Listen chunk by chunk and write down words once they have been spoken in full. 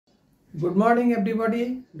Good morning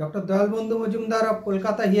everybody, Dr. Bandhu Majumdar of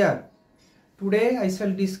Kolkata here. Today I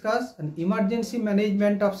shall discuss an emergency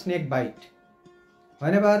management of snake bite.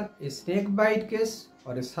 Whenever a snake bite case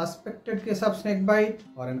or a suspected case of snake bite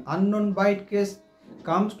or an unknown bite case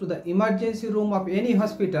comes to the emergency room of any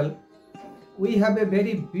hospital, we have a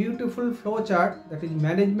very beautiful flow chart, that is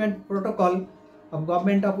management protocol of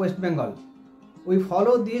Government of West Bengal. We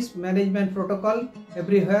follow this management protocol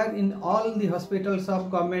everywhere in all the hospitals of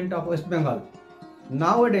Government of West Bengal.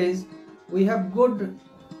 Nowadays, we have good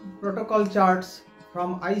protocol charts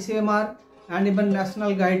from ICMR and even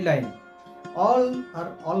national guideline. All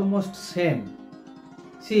are almost same.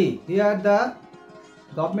 See, here the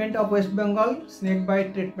Government of West Bengal snake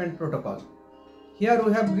bite treatment protocol. Here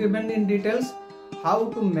we have given in details how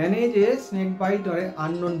to manage a snake bite or an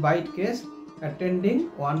unknown bite case attending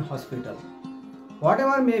one hospital.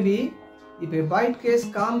 Whatever may be, if a bite case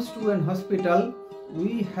comes to an hospital,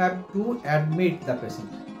 we have to admit the patient.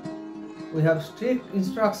 We have strict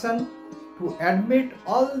instruction to admit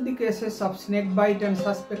all the cases of snake bite and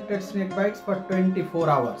suspected snake bites for 24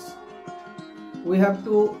 hours. We have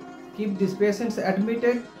to keep these patients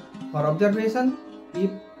admitted for observation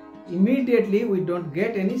if immediately we don't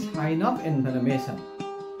get any sign of inflammation.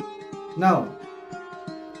 Now,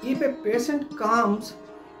 if a patient comes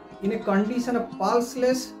in a condition of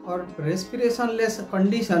pulseless or respirationless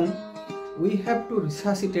condition, we have to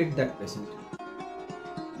resuscitate that patient.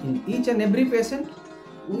 In each and every patient,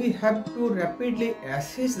 we have to rapidly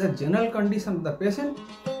assess the general condition of the patient.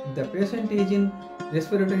 If the patient is in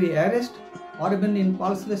respiratory arrest or even in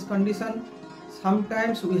pulseless condition,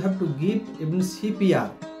 sometimes we have to give even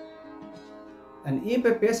CPR. And if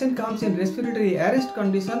a patient comes in respiratory arrest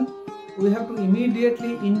condition, we have to immediately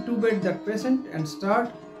intubate that patient and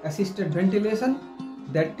start assisted ventilation,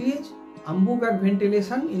 that is ambu bag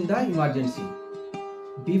ventilation in the emergency.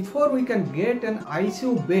 Before we can get an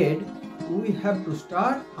ICU bed, we have to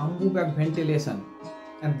start ambu bag ventilation,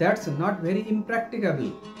 and that's not very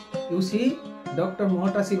impracticable. You see, Dr.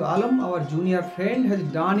 Mohtasib Alam, our junior friend, has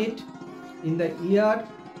done it in the year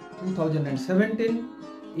 2017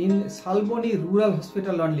 in Salboni Rural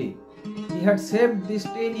Hospital only. He had saved this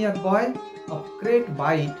 10-year boy of great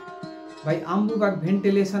bite by ambu bag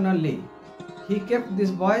ventilation only. He kept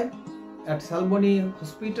this boy at Salboni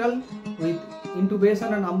Hospital with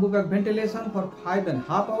intubation and ambu bag ventilation for 5.5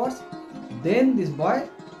 hours. Then this boy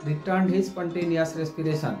returned his spontaneous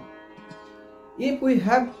respiration. If we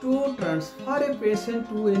have to transfer a patient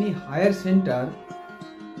to any higher center,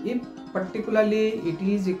 if particularly it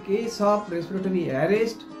is a case of respiratory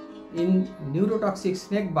arrest in neurotoxic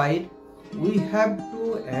snake bite, we have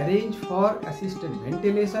to arrange for assisted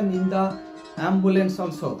ventilation in the ambulance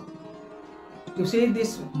also. You see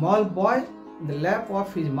this small boy in the lap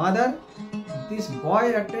of his mother. This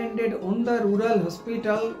boy attended on the rural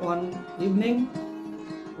hospital one evening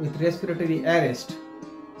with respiratory arrest.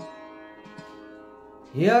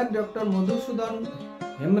 Here Dr. Madhusudan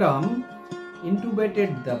Hemram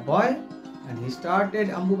intubated the boy and he started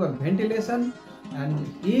ambu bag ventilation, and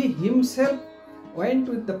he himself went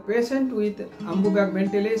with the patient with ambu bag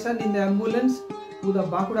ventilation in the ambulance to the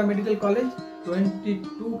Bankura Medical College,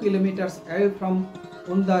 22 kilometers away from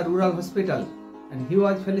Unda Rural Hospital, and he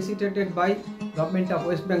was felicitated by Government of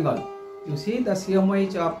West Bengal. You see the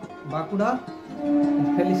CMH of Bankura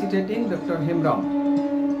felicitating Dr. Hemram.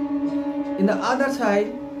 In the other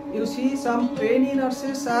side, you see some trainee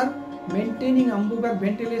nurses are maintaining ambu bag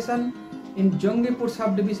ventilation in Jongipur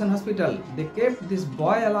Subdivision Hospital. They kept this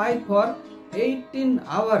boy alive for 18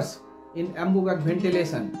 hours in ambu bag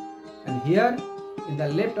ventilation. And here in the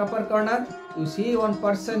left upper corner, you see one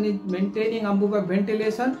person is maintaining ambu bag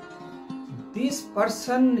ventilation. This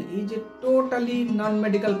person is a totally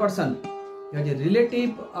non-medical person. He is a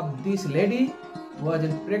relative of this lady who was a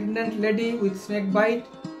pregnant lady with snake bite.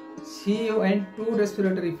 She went to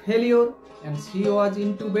respiratory failure and she was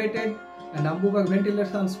intubated and ambu bag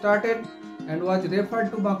ventilation started and was referred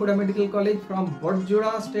to Bankura Medical College from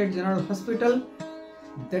Borjura State General Hospital,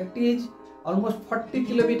 that is almost 40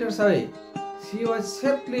 kilometers away. She was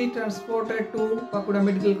safely transported to Bankura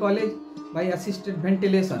Medical College by assisted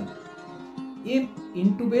ventilation. If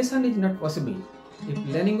intubation is not possible, if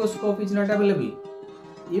laryngoscope is not available,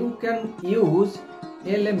 you can use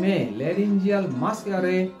LMA, laryngeal mask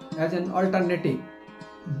array, as an alternative.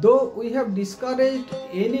 Though we have discouraged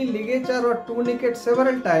any ligature or tourniquet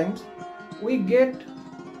several times, we get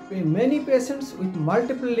many patients with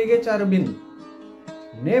multiple ligature bin.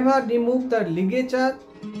 Never remove the ligature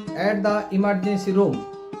at the emergency room.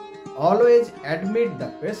 Always admit the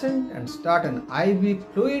patient and start an IV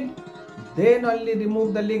fluid, then only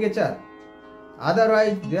remove the ligature.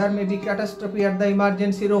 Otherwise, there may be catastrophe at the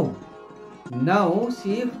emergency room. Now,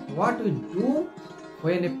 see what we do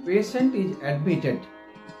when a patient is admitted.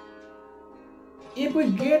 If we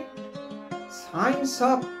get signs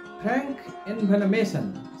of frank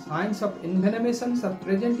envenomation, signs of envenomations are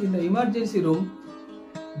present in the emergency room,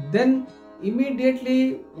 then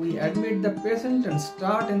immediately we admit the patient and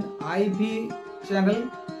start an IV channel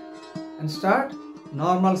and start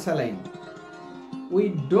normal saline. We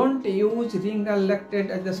don't use Ringal lactate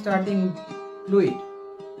as the starting fluid.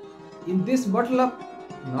 In this bottle of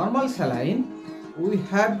normal saline, we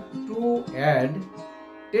have to add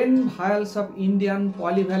 10 vials of Indian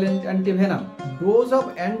polyvalent antivenom. Dose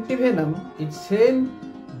of antivenom is same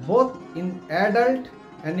both in adult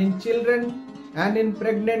and in children and in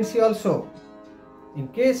pregnancy also. In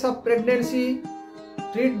case of pregnancy,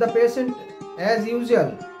 treat the patient as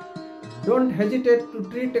usual. Don't hesitate to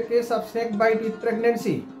treat a case of snake bite with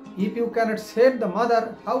pregnancy. If you cannot save the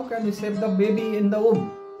mother, how can you save the baby in the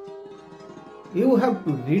womb? You have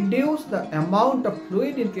to reduce the amount of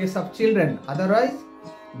fluid in case of children. Otherwise,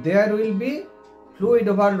 there will be fluid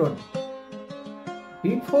overload.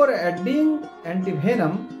 Before adding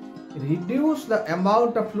antivenom, reduce the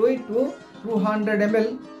amount of fluid to 200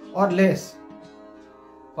 ml or less.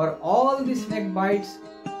 For all the snake bites,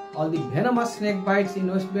 all the venomous snake bites in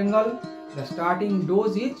West Bengal, the starting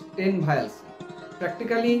dose is 10 vials.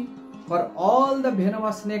 Practically, for all the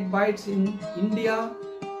venomous snake bites in India,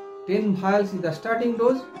 10 vials is the starting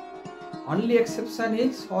dose. Only exception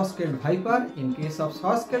is saw-scaled viper. In case of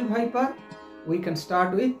saw-scaled viper, we can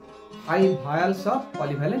start with 5 vials of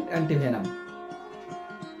polyvalent antivenom.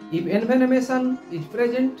 If envenomation is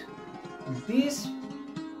present, this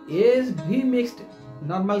ASV mixed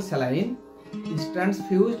normal saline is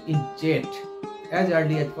transfused in jet as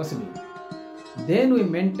early as possible. Then we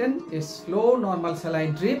maintain a slow normal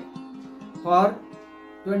saline drip for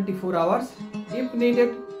 24 hours. If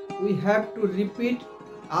needed, we have to repeat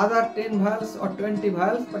other 10 vials or 20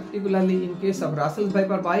 vials, particularly in case of Russell's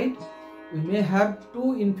viper bite. We may have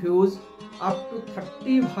to infuse up to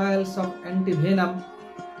 30 vials of antivenom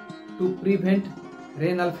to prevent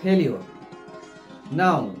renal failure.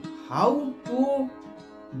 Now, how to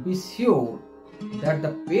be sure that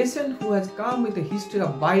the patient who has come with a history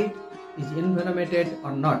of bite is envenomated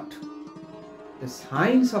or not? The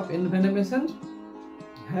signs of envenomation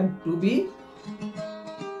have to be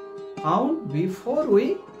found before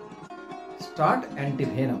we start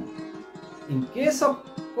antivenom. In case of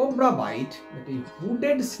cobra bite, that is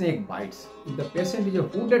hooded snake bites, if the patient is a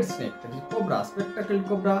hooded snake, that is cobra, spectacled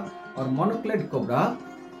cobra or monocled cobra,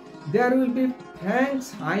 there will be frank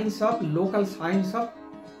signs of local signs of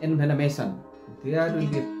envenomation. There will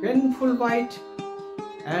be a painful bite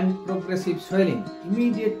and progressive swelling.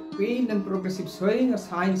 Immediate pain and progressive swelling are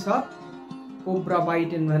signs of cobra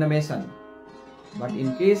bite envenomation. But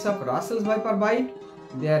in case of Russell's viper bite,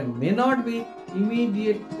 there may not be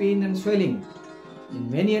immediate pain and swelling.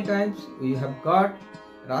 In many times we have got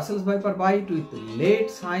Russell's viper bite with late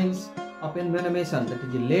signs of envenomation, that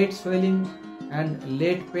is late swelling and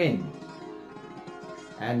late pain.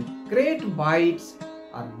 And crate bites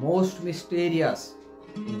are most mysterious.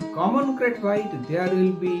 In common crate bite, there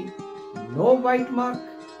will be no bite mark,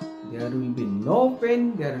 there will be no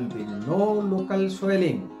pain, there will be no local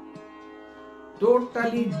swelling.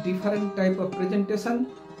 Totally different type of presentation.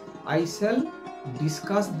 I shall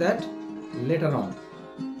discuss that later on.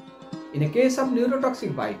 In a case of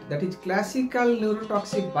neurotoxic bite, that is classical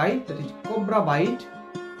neurotoxic bite, that is cobra bite,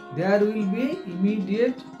 there will be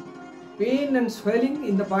immediate pain and swelling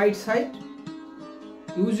in the bite site.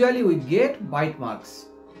 Usually we get bite marks,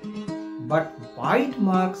 but bite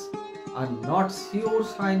marks are not sure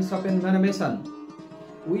signs of envenomation.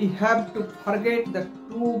 We have to forget the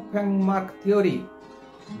two fang mark theory.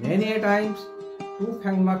 Many a times, two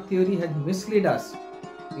fang mark theory has misled us.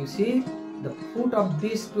 You see, the foot of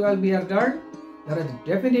this 12-year girl, there is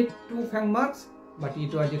definite two fang marks, but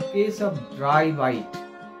it was a case of dry bite.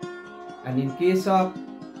 And in case of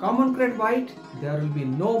common crate bite, there will be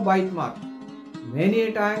no bite mark. Many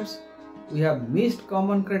a times, we have missed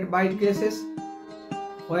common crate bite cases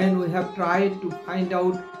when we have tried to find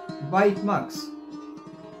out bite marks.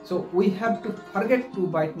 So we have to forget two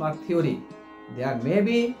bite mark theory. There may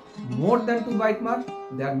be more than two bite mark.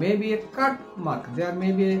 There may be a cut mark. There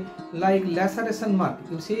may be a, like laceration mark.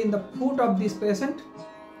 You see in the foot of this patient,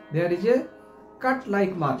 there is a cut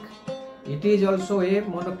like mark. It is also a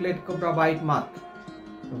monocled cobra bite mark.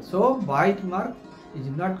 So bite mark is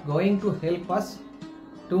not going to help us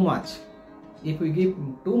too much. If we give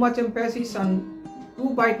too much emphasis on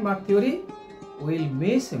two bite mark theory, we will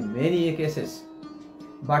miss many cases.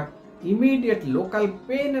 But immediate local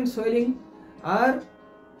pain and swelling are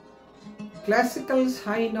classical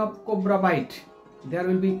sign of cobra bite. There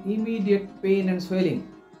will be immediate pain and swelling.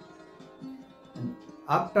 And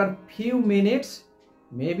after few minutes,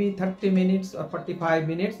 maybe 30 minutes or 45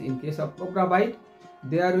 minutes in case of cobra bite,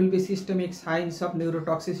 there will be systemic signs of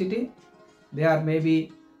neurotoxicity. There may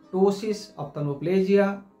be ptosis,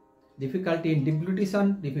 ophthalmoplegia, difficulty in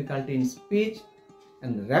deglutition, difficulty in speech,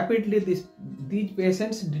 and rapidly these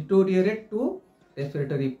patients deteriorate to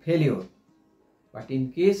respiratory failure. But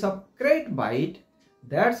in case of crate bite,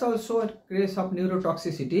 that's also a case of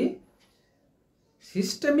neurotoxicity.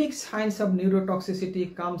 Systemic signs of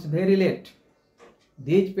neurotoxicity comes very late.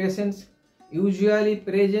 These patients usually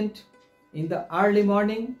present in the early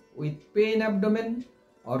morning with pain abdomen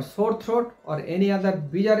or sore throat or any other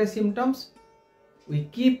bizarre symptoms. We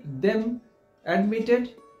keep them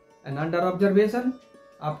admitted and under observation.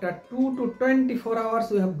 After 2 to 24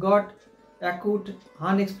 hours, we have got acute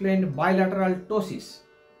unexplained bilateral ptosis.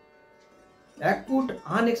 Acute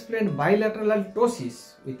unexplained bilateral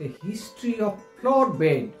ptosis with a history of floor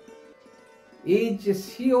bed is a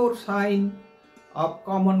sure sign of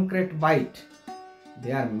common crate bite.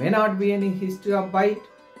 There may not be any history of bite.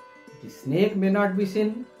 The snake may not be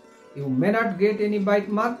seen. You may not get any bite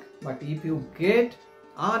mark, but if you get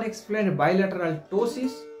unexplained bilateral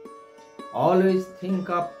ptosis, always think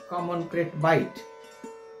of common crate bite.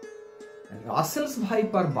 And Russell's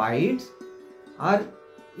viper bites are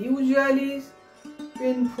usually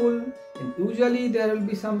painful, and usually there will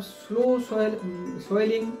be some slow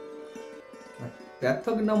swelling. But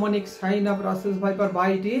pathognomonic sign of Russell's viper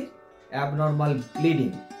bite is abnormal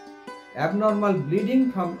bleeding. Abnormal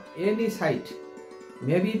bleeding from any site,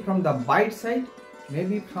 maybe from the bite site,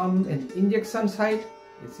 maybe from an injection site.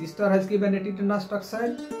 The sister has given a tetanus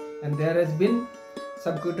toxoid and there has been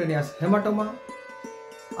subcutaneous hematoma.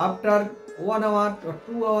 After 1 hour or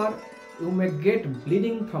 2 hours, you may get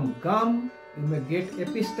bleeding from gum, you may get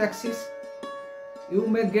epistaxis, you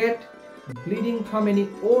may get bleeding from any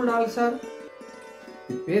old ulcer.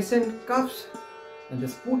 The patient coughs and the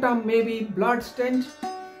sputum may be blood stained.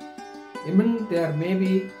 Even there may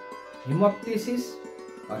be hemoptysis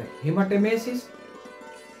or hematemesis,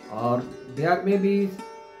 or there may be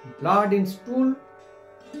blood in stool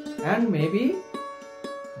and maybe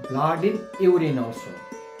blood in urine also.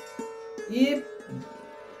 If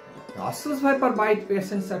Russell's viper bite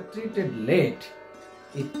patients are treated late,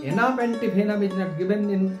 if enough antivenom is not given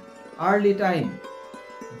in early time,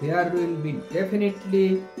 there will be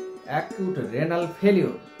definitely acute renal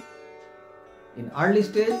failure. In early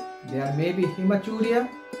stage, there may be hematuria,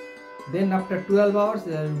 then after 12 hours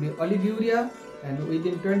there will be oliguria, and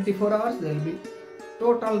within 24 hours there will be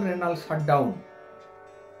total renal shutdown.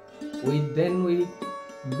 We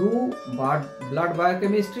do blood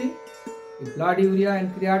biochemistry. If blood urea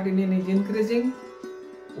and creatinine is increasing,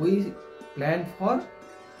 we plan for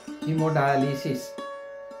hemodialysis.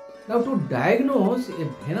 Now, to diagnose a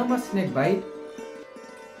venomous snake bite,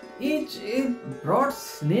 is a broad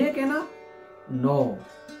snake enough? No.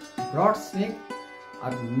 Broad snake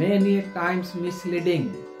are many times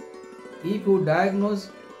misleading. If you diagnose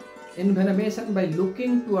envenomation by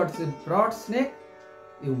looking towards a broad snake,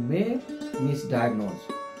 you may misdiagnose.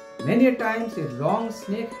 Many times a wrong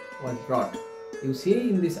snake was brought. You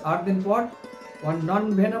see in this earthen pot, one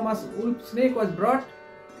non-venomous wolf snake was brought,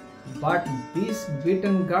 but this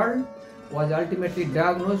bitten girl was ultimately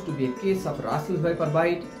diagnosed to be a case of Russell's viper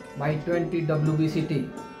bite by 20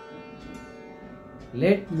 WBCT.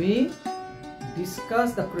 Let me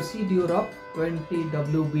discuss the procedure of 20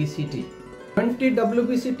 WBCT. 20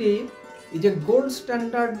 WBCT is a gold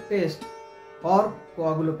standard test for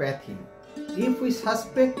coagulopathy. If we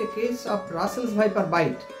suspect a case of Russell's viper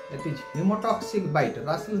bite, that is hemotoxic bite,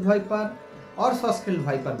 Russell's viper or Saskell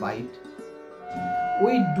viper bite,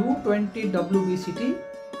 we do 20 WBCT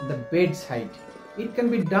at the bedside. It can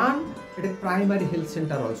be done at a primary health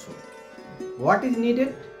center also. What is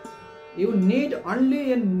needed? You need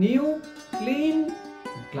only a new clean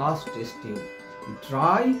glass test tube.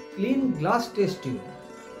 Dry clean glass test tube.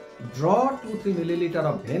 Draw 2-3 milliliter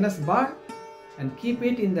of venous blood and keep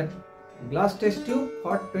it in the glass test tube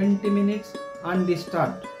for 20 minutes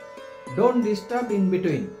undisturbed. Don't disturb in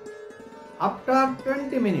between. After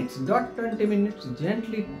 20 minutes,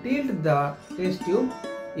 gently tilt the test tube.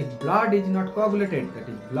 If blood is not coagulated, that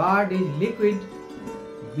is blood is liquid,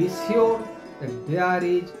 be sure that there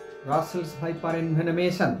is Russell's viper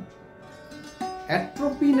envenomation.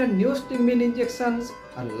 Atropine and neostigmine injections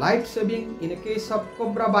are life-saving in a case of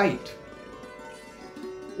cobra bite.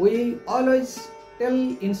 We always tell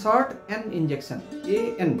insert an injection,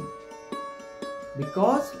 AN.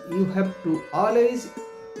 because you have to always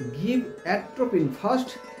give atropine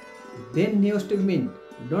first, then neostigmine.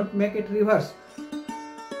 Don't make it reverse.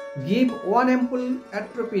 Give 1 ampoule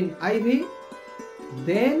atropine IV,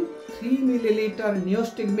 then 3 milliliter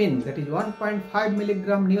neostigmine, that is 1.5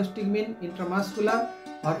 milligram neostigmine intramuscular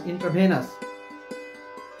or intravenous.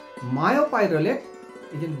 Myopyrrolate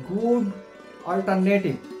is a good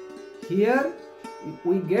alternative. Here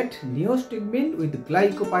we get neostigmine with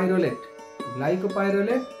glycopyrrolate.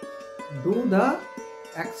 Glycopyrrolate do the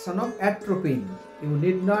action of atropine. You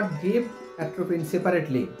need not give atropine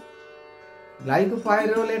separately.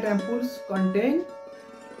 Glycopyrrolate ampoules contain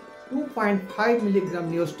 2.5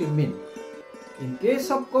 milligram neostigmine. In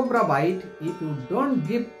case of cobra bite, if you don't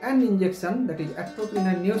give an injection, that is atropine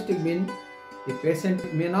and neostigmine, the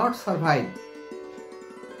patient may not survive.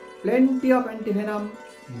 Plenty of antivenom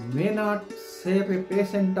may not save a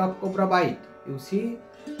patient of cobra bite. You see,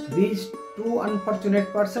 these two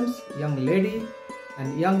unfortunate persons, young lady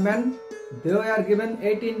and young man, they were given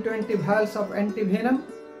 18-20 vials of antivenom,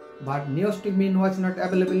 but neostigmine was not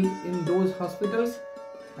available in those hospitals,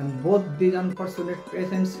 and both these unfortunate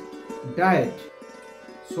patients died.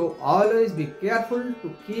 So always be careful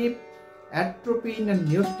to keep atropine and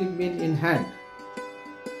neostigmine in hand.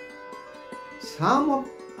 Some of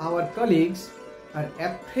our colleagues are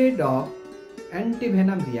afraid of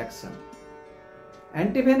antivenom reaction.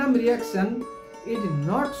 Antivenom reaction is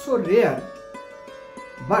not so rare,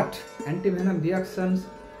 but antivenom reactions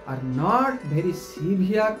are not very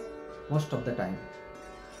severe most of the time.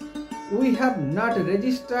 We have not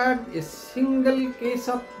registered a single case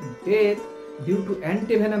of death due to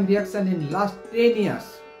antivenom reaction in last 10 years.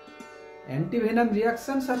 Antivenom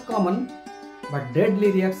reactions are common, but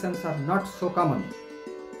deadly reactions are not so common.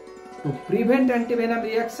 To prevent antivenom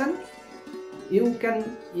reaction, you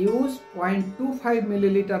can use 0.25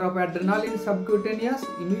 milliliter of adrenaline subcutaneous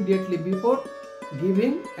immediately before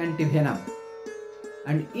giving antivenom.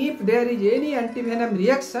 And if there is any antivenom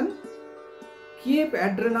reaction, keep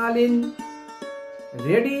adrenaline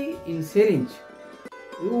ready in syringe.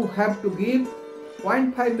 You have to give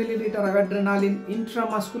 0.5 milliliter of adrenaline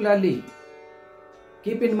intramuscularly.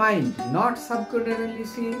 Keep in mind, not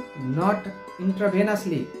subcutaneously, not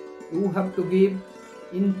intravenously. You have to give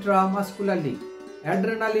intramuscularly.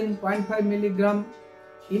 Adrenaline 0.5 milligram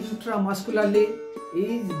intramuscularly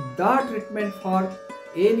is the treatment for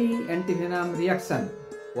any antivenom reaction.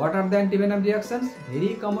 What are the antivenom reactions?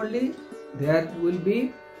 Very commonly, there will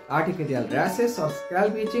be arterial rashes or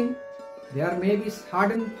scalp itching. There may be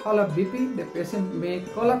sudden fall of BP, the patient may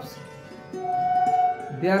collapse.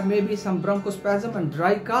 There may be some bronchospasm and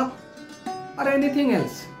dry cough or anything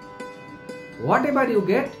else. Whatever you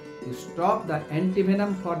get, you stop the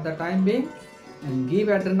antivenom for the time being and give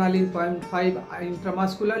adrenaline 0.5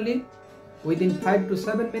 intramuscularly. Within 5 to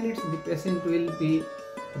 7 minutes, the patient will be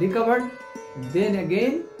recovered. Then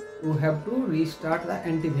again, you have to restart the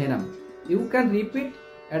antivenom. You can repeat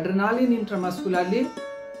adrenaline intramuscularly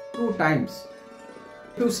 2 times.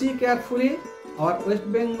 If you see carefully our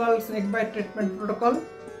West Bengal snakebite treatment protocol,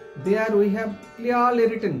 there we have clearly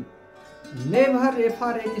written, never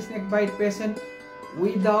refer any snakebite patient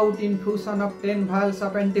without infusion of 10 vials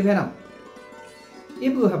of antivenom.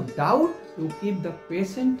 If you have doubt, you keep the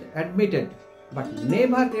patient admitted, but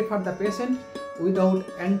never refer the patient without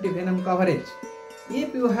antivenom coverage.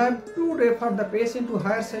 If you have to refer the patient to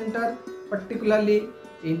higher center, particularly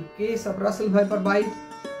in case of Russell viper bite,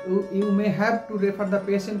 you may have to refer the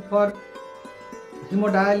patient for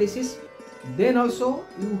hemodialysis. Then also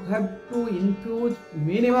you have to infuse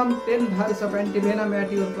minimum 10 vials of antivenom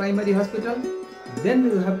at your primary hospital. Then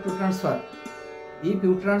you have to transfer. If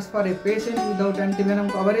you transfer a patient without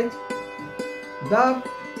antivenom coverage, the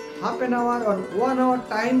half an hour or 1 hour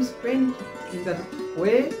time spent in the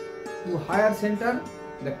way to higher center,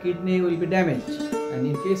 the kidney will be damaged. And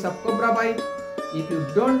in case of cobra bite, if you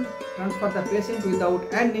don't transfer the patient without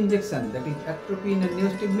an injection, that is atropine and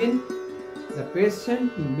neostigmine, the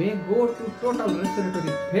patient may go to total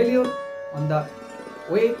respiratory failure on the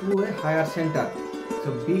way to a higher center.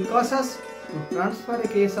 So be cautious to transfer a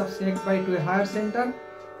case of snakebite to a higher center.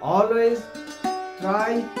 Always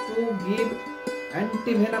try to give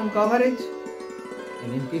antivenom coverage,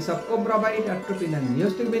 and in case of cobra bite, atropine and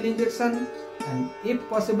neostigmine injection, and if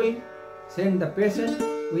possible, send the patient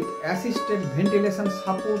with assisted ventilation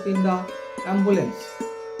support in the ambulance.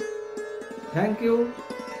 Thank you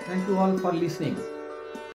all for listening.